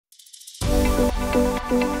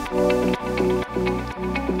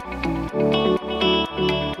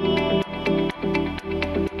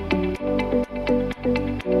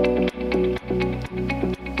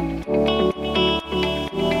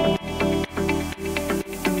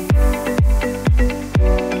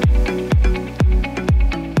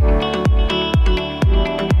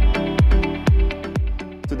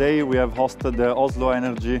Today we have hosted the Oslo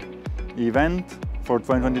Energy event for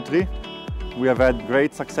 2023. We have had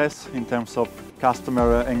great success in terms of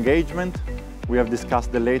customer engagement. We have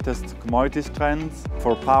discussed the latest commodities trends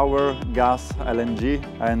for power, gas, LNG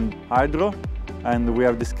and hydro. And we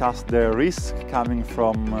have discussed the risk coming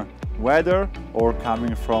from weather or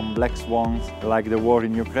coming from black swans like the war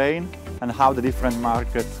in Ukraine, and how the different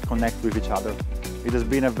markets connect with each other. It has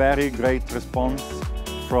been a very great response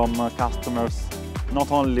from customers, not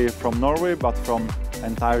only from Norway but from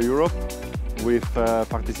entire Europe, with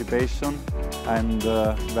participation and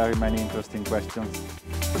very many interesting questions.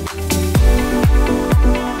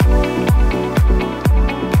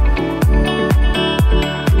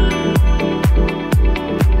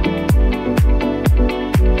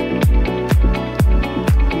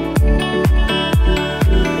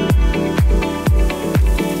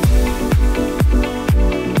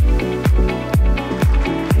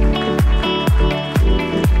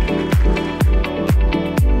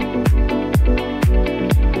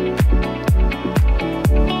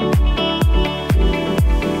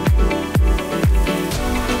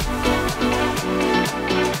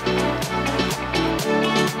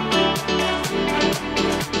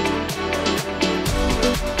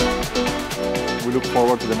 We look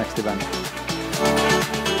forward to the next event.